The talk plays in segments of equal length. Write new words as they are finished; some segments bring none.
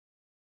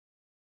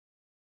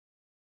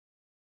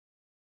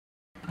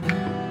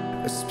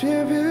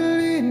Spirit,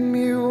 lead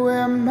me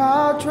where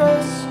my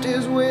trust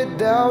is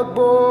without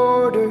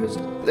borders.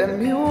 Let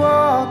me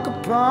walk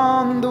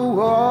upon the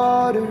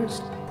waters,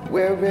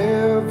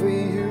 wherever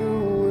you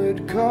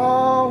would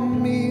call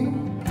me.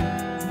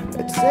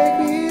 Take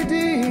me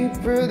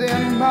deeper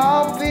than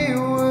my feet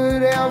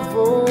would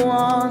ever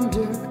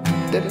wander,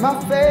 that my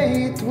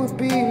faith would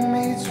be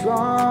made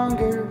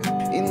stronger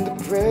in the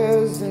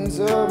presence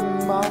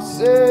of my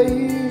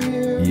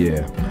Savior.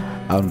 Yeah,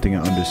 I don't think I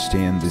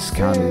understand this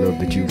kind of love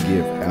that you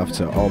give.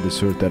 After all this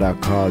hurt that I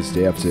caused,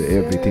 after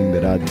everything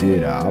that I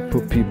did, I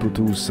put people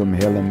through some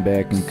hell and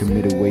back and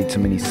committed way too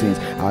many sins.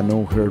 I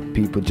know hurt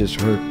people just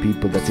hurt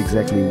people, that's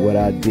exactly what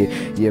I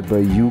did. Yeah,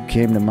 but you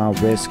came to my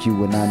rescue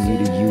when I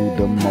needed you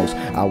the most.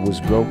 I was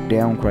broke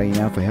down, crying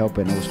out for help,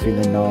 and I was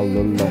feeling all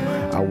alone.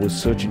 I was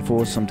searching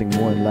for something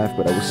more in life,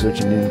 but I was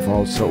searching in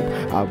false hope.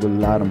 I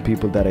relied on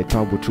people that I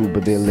thought were true,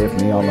 but they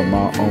left me all on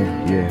my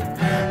own.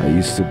 Yeah, I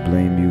used to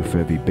blame you for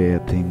every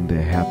bad thing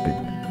that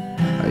happened.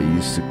 I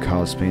used to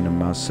cause pain to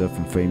myself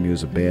and frame you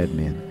as a bad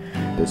man.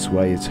 That's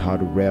why it's hard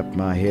to wrap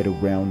my head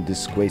around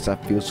this grace. I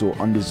feel so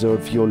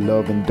undeserved your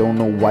love and don't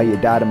know why you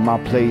died in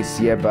my place.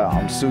 Yeah, but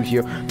I'm still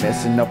here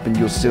messing up and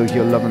you're still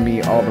here loving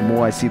me all the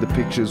more. I see the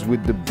pictures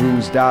with the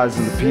bruised eyes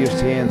and the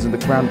pierced hands and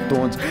the crown of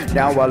thorns.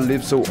 Now I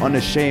live so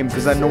unashamed,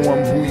 cause I know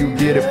I'm who you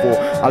did it for.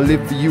 I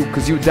live for you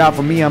cause you died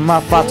for me. I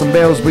might fight some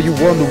battles but you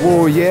won the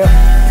war, yeah.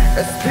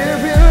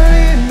 Spirit,